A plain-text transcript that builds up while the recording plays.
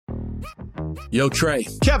Yo, Trey.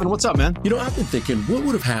 Kevin, what's up, man? I've been thinking, what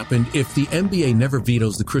would have happened if the NBA never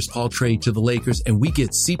vetoes the Chris Paul trade to the Lakers and we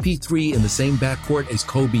get CP3 in the same backcourt as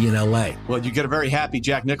Kobe in LA? Well, you get a very happy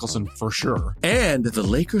Jack Nicholson for sure. And the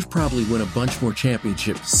Lakers probably win a bunch more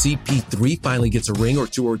championships. CP3 finally gets a ring or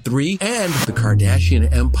two or three, and the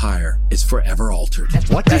Kardashian empire is forever altered.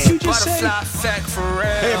 What did you just say?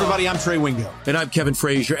 Hey, everybody, I'm Trey Wingo. And I'm Kevin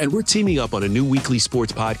Frazier, and we're teaming up on a new weekly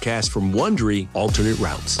sports podcast from Wondery, Alternate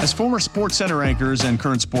Routes. As former Sports Center anchors and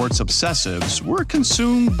current sports obsessives, we're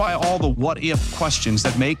consumed by all the what-if questions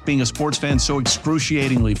that make being a sports fan so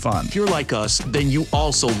excruciatingly fun. If you're like us, then you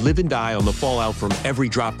also live and die on the fallout from every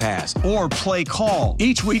drop pass. Or play call.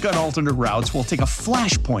 Each week on Alternate Routes, we'll take a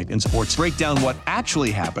flashpoint in sports, break down what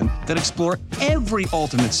actually happened, then explore every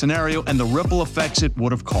alternate scenario and the ripple effects it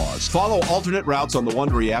would have caused. Follow Alternate Routes on the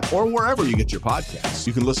Wondery app or wherever you get your podcasts.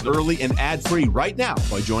 You can listen early and ad-free right now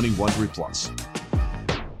by joining Wondery Plus.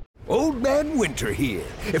 Old Man Winter here.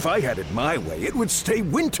 If I had it my way, it would stay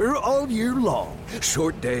winter all year long.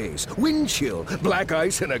 Short days, wind chill, black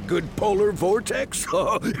ice, and a good polar vortex.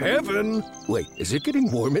 Oh, heaven! Wait, is it getting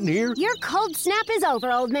warm in here? Your cold snap is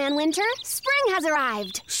over, Old Man Winter. Spring has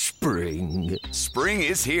arrived. Spring. Spring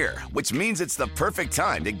is here, which means it's the perfect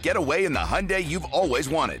time to get away in the Hyundai you've always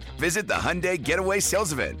wanted. Visit the Hyundai Getaway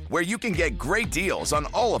Sales Event, where you can get great deals on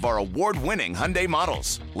all of our award-winning Hyundai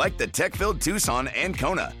models, like the tech-filled Tucson and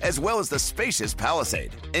Kona, as well as the spacious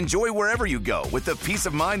Palisade. Enjoy wherever you go with the peace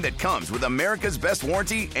of mind that comes with America's best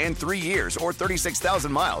warranty and 3 years or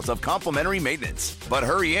 36,000 miles of complimentary maintenance. But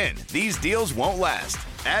hurry in, these deals won't last.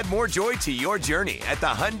 Add more joy to your journey at the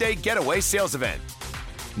Hyundai Getaway Sales Event.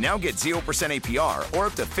 Now get 0% APR or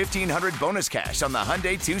up to $1,500 bonus cash on the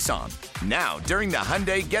Hyundai Tucson. Now, during the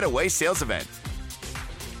Hyundai Getaway Sales Event.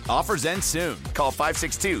 Offers end soon. Call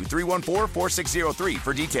 562-314-4603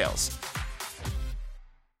 for details.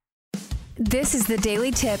 This is the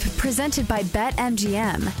Daily Tip presented by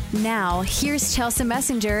BetMGM. Now, here's Chelsea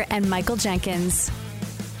Messenger and Michael Jenkins.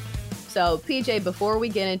 So, PJ, before we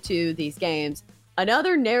get into these games,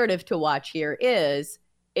 another narrative to watch here is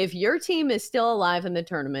if your team is still alive in the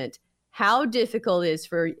tournament, how difficult is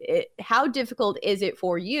it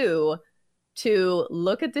for you to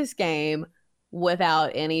look at this game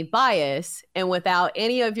without any bias and without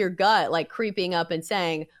any of your gut like creeping up and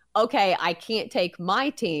saying, okay, I can't take my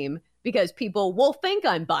team because people will think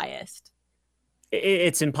I'm biased?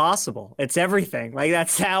 It's impossible. It's everything. Like,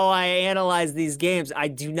 that's how I analyze these games. I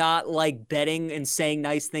do not like betting and saying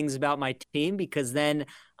nice things about my team because then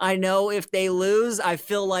I know if they lose, I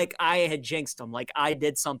feel like I had jinxed them. Like I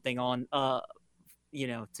did something on, to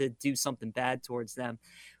do something bad towards them.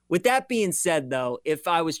 With that being said, though, if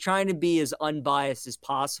I was trying to be as unbiased as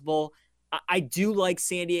possible, I do like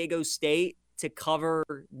San Diego State to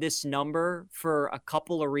cover this number for a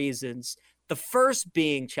couple of reasons. The first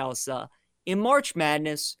being, Chelsea, in March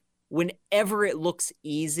Madness, whenever it looks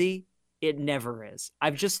easy, it never is.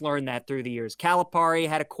 I've just learned that through the years. Calipari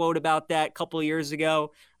had a quote about that a couple of years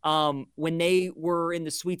ago when they were in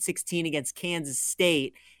the Sweet 16 against Kansas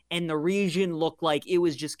State, and the region looked like it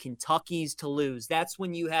was just Kentucky's to lose. That's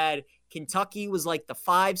when you had Kentucky was like the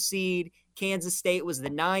 5 seed, Kansas State was the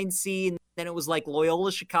 9 seed, and then it was like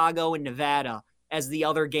Loyola Chicago and Nevada as the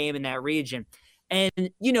other game in that region. And,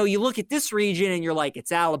 you look at this region and you're like,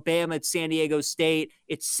 it's Alabama, it's San Diego State,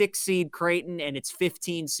 it's 6 seed Creighton, and it's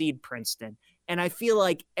 15 seed Princeton. And I feel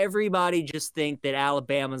like everybody just think that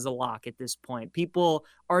Alabama's a lock at this point. People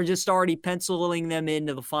are just already penciling them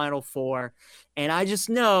into the Final Four. And I just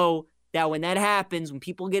know that when that happens, when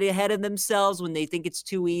people get ahead of themselves, when they think it's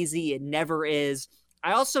too easy, it never is.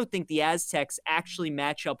 I also think the Aztecs actually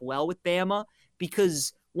match up well with Bama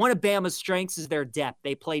because one of Bama's strengths is their depth.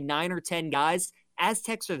 They play 9 or 10 guys.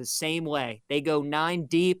 Aztecs are the same way. They go 9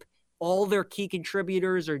 deep. All their key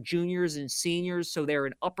contributors are juniors and seniors, so they're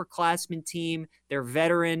an upperclassman team. They're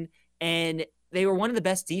veteran, and they were one of the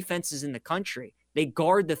best defenses in the country. They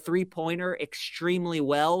guard the three-pointer extremely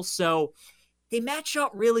well, so they match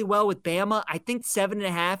up really well with Bama. I think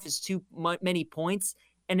 7.5 is too many points.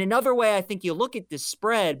 And another way I think you look at this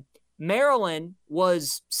spread, Maryland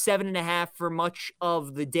was 7.5 for much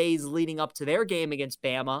of the days leading up to their game against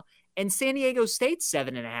Bama, and San Diego State's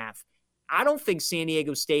 7.5. I don't think San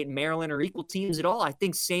Diego State and Maryland are equal teams at all. I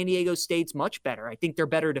think San Diego State's much better. I think they're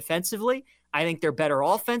better defensively. I think they're better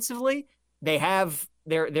offensively.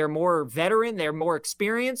 They're more veteran. They're more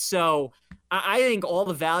experienced. So I think all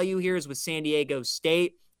the value here is with San Diego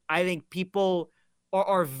State. I think people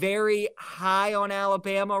are very high on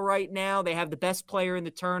Alabama right now. They have the best player in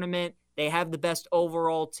the tournament. They have the best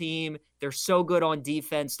overall team. They're so good on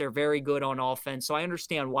defense. They're very good on offense. So I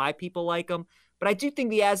understand why people like them. But I do think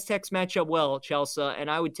the Aztecs match up well, Chelsea,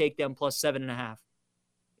 and I would take them plus 7.5.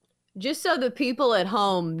 Just so the people at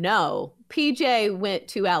home know, PJ went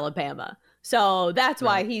to Alabama. So that's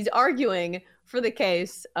why he's arguing for the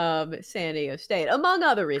case of San Diego State, among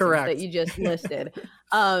other reasons that you just listed.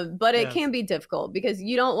 But it can be difficult because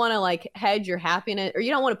you don't want to like hedge your happiness, or you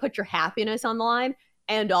don't want to put your happiness on the line.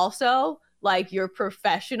 And also like your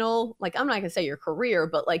professional, like I'm not going to say your career,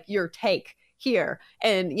 but like your take here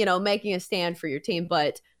and, you know, making a stand for your team.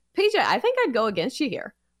 But PJ, I think I'd go against you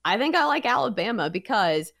here. I think I like Alabama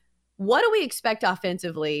because what do we expect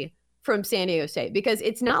offensively from San Diego State? Because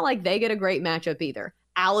it's not like they get a great matchup either.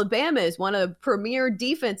 Alabama is one of the premier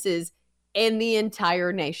defenses in the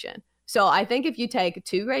entire nation. So I think if you take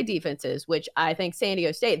two great defenses, which I think San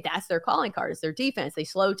Diego State, that's their calling card, is their defense. They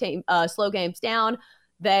slow games down.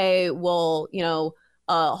 They will, you know,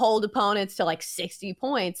 hold opponents to like 60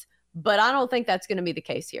 points. But I don't think that's going to be the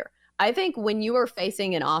case here. I think when you are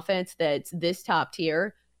facing an offense that's this top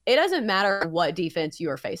tier, it doesn't matter what defense you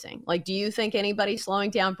are facing. Like, do you think anybody's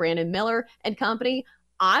slowing down Brandon Miller and company?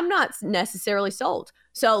 I'm not necessarily sold.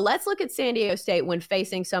 So let's look at San Diego State when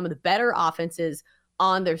facing some of the better offenses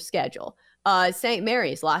on their schedule. St.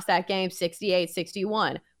 Mary's lost that game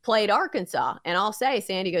 68-61, played Arkansas. And I'll say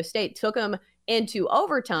San Diego State took them into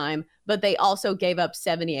overtime, but they also gave up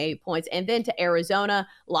 78 points. And then to Arizona,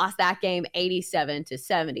 lost that game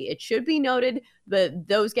 87-70. It should be noted that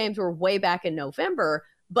those games were way back in November.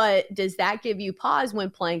 But does that give you pause when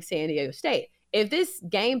playing San Diego State? If this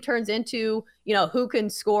game turns into, you know, who can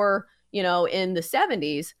score, you know, in the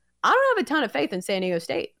 70s, I don't have a ton of faith in San Diego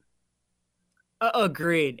State.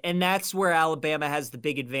 Agreed. And that's where Alabama has the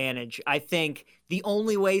big advantage. I think the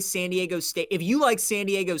only way San Diego State, if you like San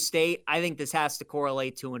Diego State, I think this has to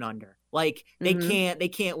correlate to an under. Like they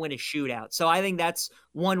can't win a shootout. So I think that's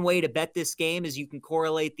one way to bet this game is you can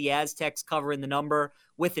correlate the Aztecs covering the number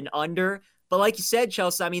with an under. But like you said,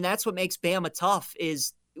 Chelsea, I mean, that's what makes Bama tough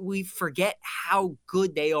is we forget how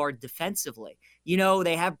good they are defensively. You know,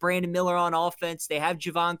 they have Brandon Miller on offense. They have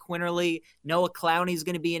Javon Quinterly. Noah Clowney is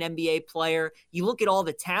going to be an NBA player. You look at all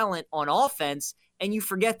the talent on offense, and you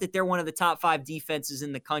forget that they're one of the top 5 defenses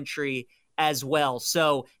in the country as well.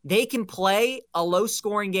 So they can play a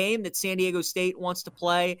low-scoring game that San Diego State wants to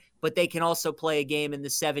play, but they can also play a game in the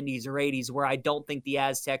 70s or 80s where I don't think the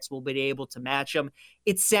Aztecs will be able to match them.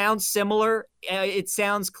 It sounds similar. It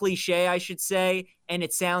sounds cliche, I should say, and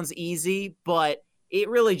it sounds easy, but it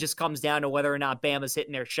really just comes down to whether or not Bama's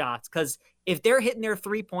hitting their shots. Because if they're hitting their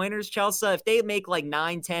three-pointers, Chelsea, if they make like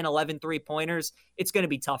 9, 10, 11 three-pointers, it's going to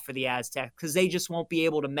be tough for the Aztecs because they just won't be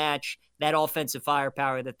able to match that offensive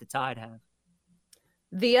firepower that the Tide have.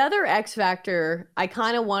 The other X factor I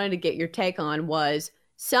kind of wanted to get your take on was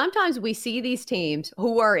sometimes we see these teams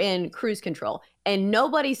who are in cruise control and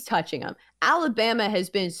nobody's touching them. Alabama has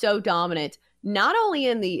been so dominant, not only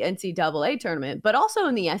in the NCAA tournament, but also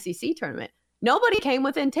in the SEC tournament. Nobody came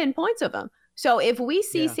within 10 points of them. So if we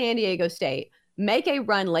see San Diego State make a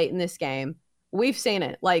run late in this game, we've seen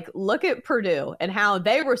it. Like, look at Purdue and how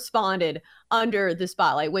they responded under the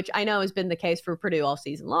spotlight, which I know has been the case for Purdue all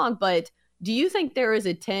season long, but do you think there is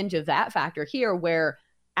a tinge of that factor here where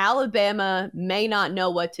Alabama may not know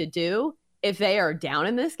what to do if they are down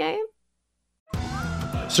in this game?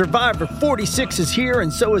 Survivor 46 is here,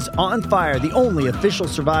 and so is On Fire, the only official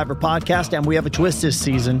Survivor podcast, and we have a twist this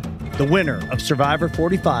season. The winner of Survivor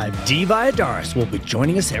 45, Dee Valladares, will be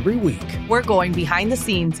joining us every week. We're going behind the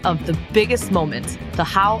scenes of the biggest moments, the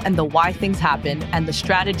how and the why things happen, and the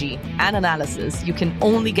strategy and analysis you can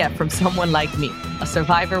only get from someone like me, a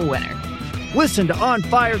Survivor winner. Listen to On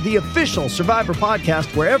Fire, the official Survivor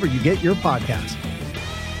podcast, wherever you get your podcasts.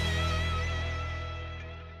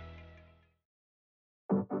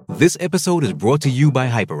 This episode is brought to you by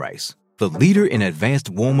Hyperice, the leader in advanced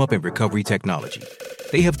warm-up and recovery technology.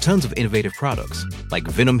 They have tons of innovative products, like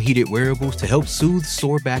Venom-heated wearables to help soothe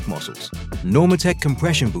sore back muscles, Normatec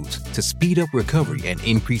compression boots to speed up recovery and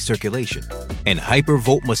increase circulation, and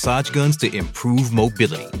Hypervolt massage guns to improve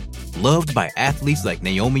mobility. Loved by athletes like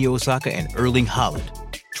Naomi Osaka and Erling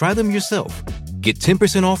Haaland. Try them yourself. Get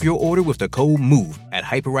 10% off your order with the code MOVE at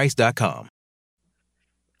Hyperice.com.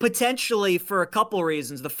 Potentially for a couple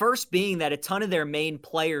reasons. The first being that a ton of their main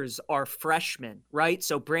players are freshmen, right?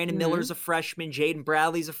 So Brandon Miller's a freshman, Jaden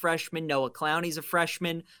Bradley's a freshman, Noah Clowney's a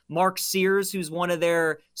freshman, Mark Sears, who's one of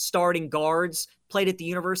their starting guards, played at the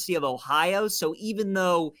University of Ohio. So even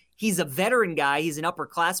though he's a veteran guy, he's an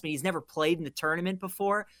upperclassman, he's never played in the tournament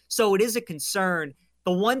before. So it is a concern.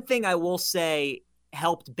 The one thing I will say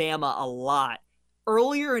helped Bama a lot.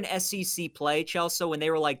 Earlier in SEC play, Chelsea, when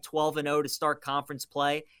they were like 12-0 to start conference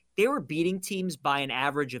play, they were beating teams by an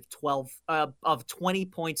average of 20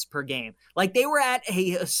 points per game. Like, they were at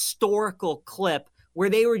a historical clip where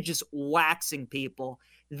they were just waxing people.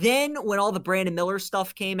 Then when all the Brandon Miller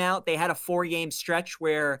stuff came out, they had a 4-game stretch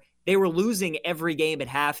where they were losing every game at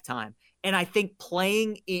halftime. And I think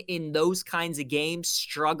playing in those kinds of games,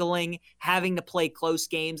 struggling, having to play close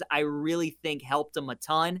games, I really think helped them a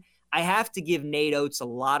ton. I have to give Nate Oates a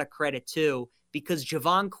lot of credit too, because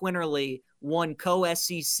Javon Quinterly won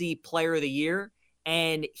co-SEC Player of the Year,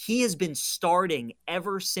 and he has been starting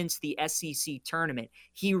ever since the SEC tournament.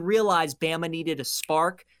 He realized Bama needed a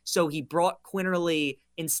spark, so he brought Quinterly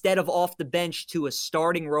instead of off the bench to a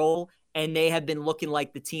starting role, and they have been looking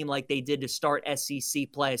like the team like they did to start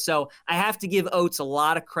SEC play. So I have to give Oates a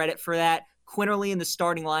lot of credit for that. Quinterly in the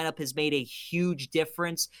starting lineup has made a huge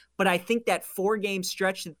difference, but I think that 4-game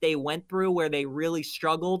stretch that they went through where they really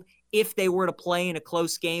struggled, if they were to play in a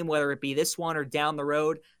close game, whether it be this one or down the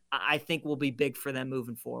road, I think will be big for them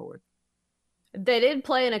moving forward. They did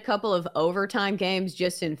play in a couple of overtime games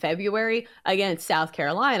just in February against South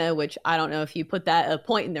Carolina, which I don't know if you put that a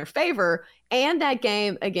point in their favor, and that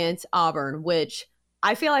game against Auburn, which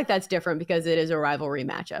I feel like that's different because it is a rivalry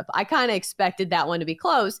matchup. I kind of expected that one to be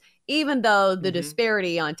close, even though the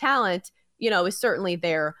disparity on talent, is certainly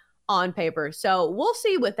there on paper. So we'll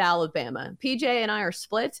see with Alabama. PJ and I are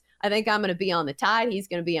split. I think I'm going to be on the Tide. He's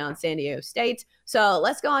going to be on San Diego State. So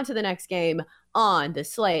let's go on to the next game on the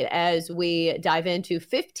slate as we dive into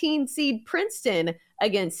 15 seed Princeton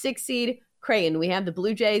against 6 seed Creighton. We have the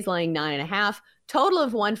Blue Jays laying 9.5, total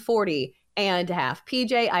of 140.5.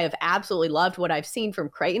 PJ, I have absolutely loved what I've seen from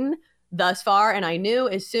Creighton thus far, and I knew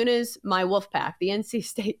as soon as my Wolfpack, the NC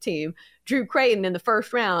State team, drew Creighton in the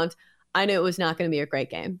first round, I knew it was not going to be a great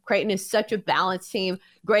game. Creighton is such a balanced team,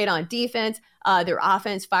 great on defense, their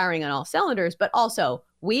offense firing on all cylinders, but also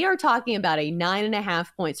we are talking about a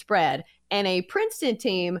 9.5-point spread and a Princeton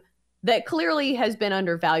team that clearly has been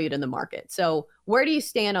undervalued in the market. So where do you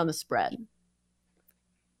stand on the spread?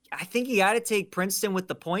 I think you got to take Princeton with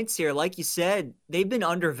the points here. Like you said, they've been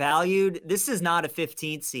undervalued. This is not a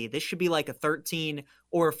 15th seed. This should be like a 13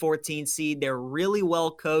 or a 14 seed. They're really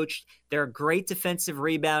well coached. They're a great defensive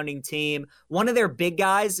rebounding team. One of their big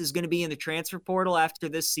guys is going to be in the transfer portal after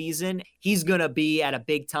this season. He's going to be at a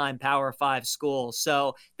big-time Power 5 school.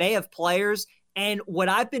 So they have players. And what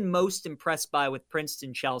I've been most impressed by with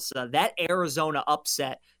Princeton, Chelsea, that Arizona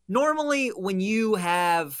upset. Normally, when you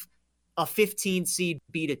have a 15 seed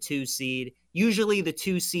beat a 2 seed, usually the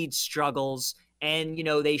 2 seed struggles and,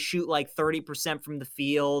 they shoot like 30% from the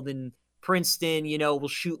field, and Princeton, will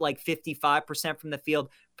shoot like 55% from the field.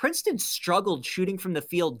 Princeton struggled shooting from the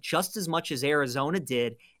field just as much as Arizona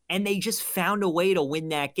did, and they just found a way to win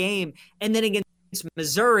that game. And then against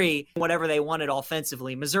Missouri, whatever they wanted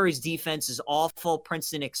offensively, Missouri's defense is awful.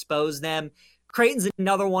 Princeton exposed them. Creighton's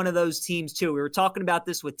another one of those teams too. We were talking about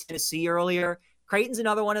this with Tennessee earlier. Creighton's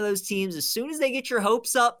another one of those teams. As soon as they get your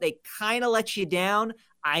hopes up, they kind of let you down.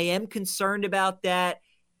 I am concerned about that.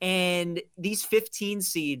 And these 15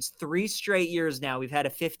 seeds, 3 straight years now, we've had a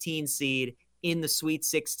 15 seed in the Sweet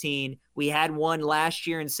 16. We had one last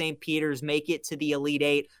year in St. Peter's make it to the Elite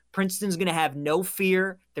 8. Princeton's going to have no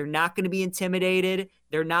fear. They're not going to be intimidated.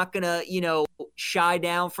 They're not going to, shy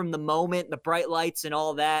down from the moment, the bright lights and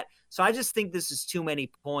all that. So I just think this is too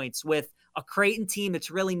many points with a Creighton team that's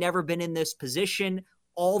really never been in this position.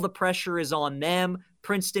 All the pressure is on them.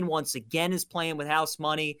 Princeton, once again, is playing with house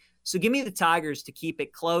money. So give me the Tigers to keep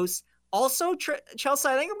it close. Also, Chelsea,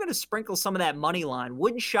 I think I'm going to sprinkle some of that money line.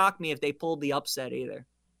 Wouldn't shock me if they pulled the upset either.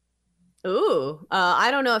 Ooh, I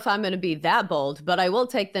don't know if I'm going to be that bold, but I will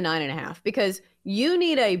take the 9.5 because you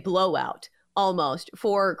need a blowout almost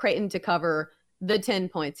for Creighton to cover the 10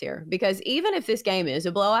 points here. Because even if this game is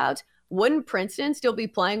a blowout, wouldn't Princeton still be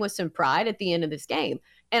playing with some pride at the end of this game?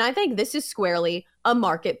 And I think this is squarely a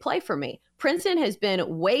market play for me. Princeton has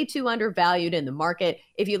been way too undervalued in the market.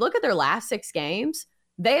 If you look at their last 6 games,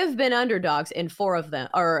 they have been underdogs in 4 of them,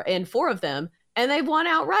 and they've won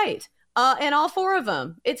outright in all 4 of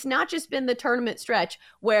them. It's not just been the tournament stretch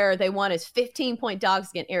where they won as 15-point dogs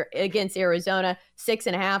against Arizona,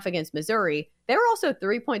 6.5 against Missouri. They were also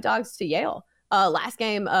 3-point dogs to Yale. Last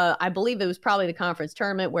game, I believe it was probably the conference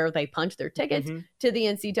tournament where they punched their tickets to the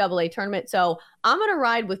NCAA tournament. So I'm going to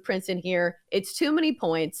ride with Princeton here. It's too many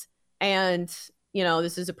points. And,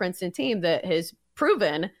 this is a Princeton team that has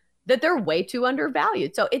proven that they're way too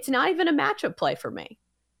undervalued. So it's not even a matchup play for me.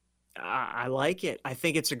 I like it. I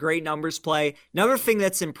think it's a great numbers play. Another thing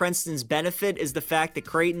that's in Princeton's benefit is the fact that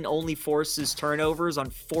Creighton only forces turnovers on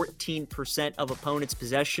 14% of opponents'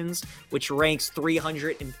 possessions, which ranks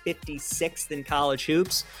 356th in college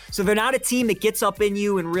hoops. So they're not a team that gets up in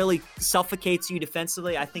you and really suffocates you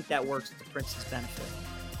defensively. I think that works to Princeton's benefit.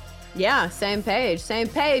 Yeah, same page,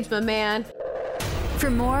 my man. For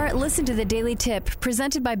more, listen to the Daily Tip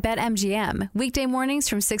presented by BetMGM. Weekday mornings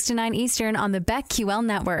from 6 to 9 Eastern on the BetQL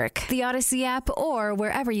network, the Odyssey app, or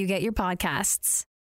wherever you get your podcasts.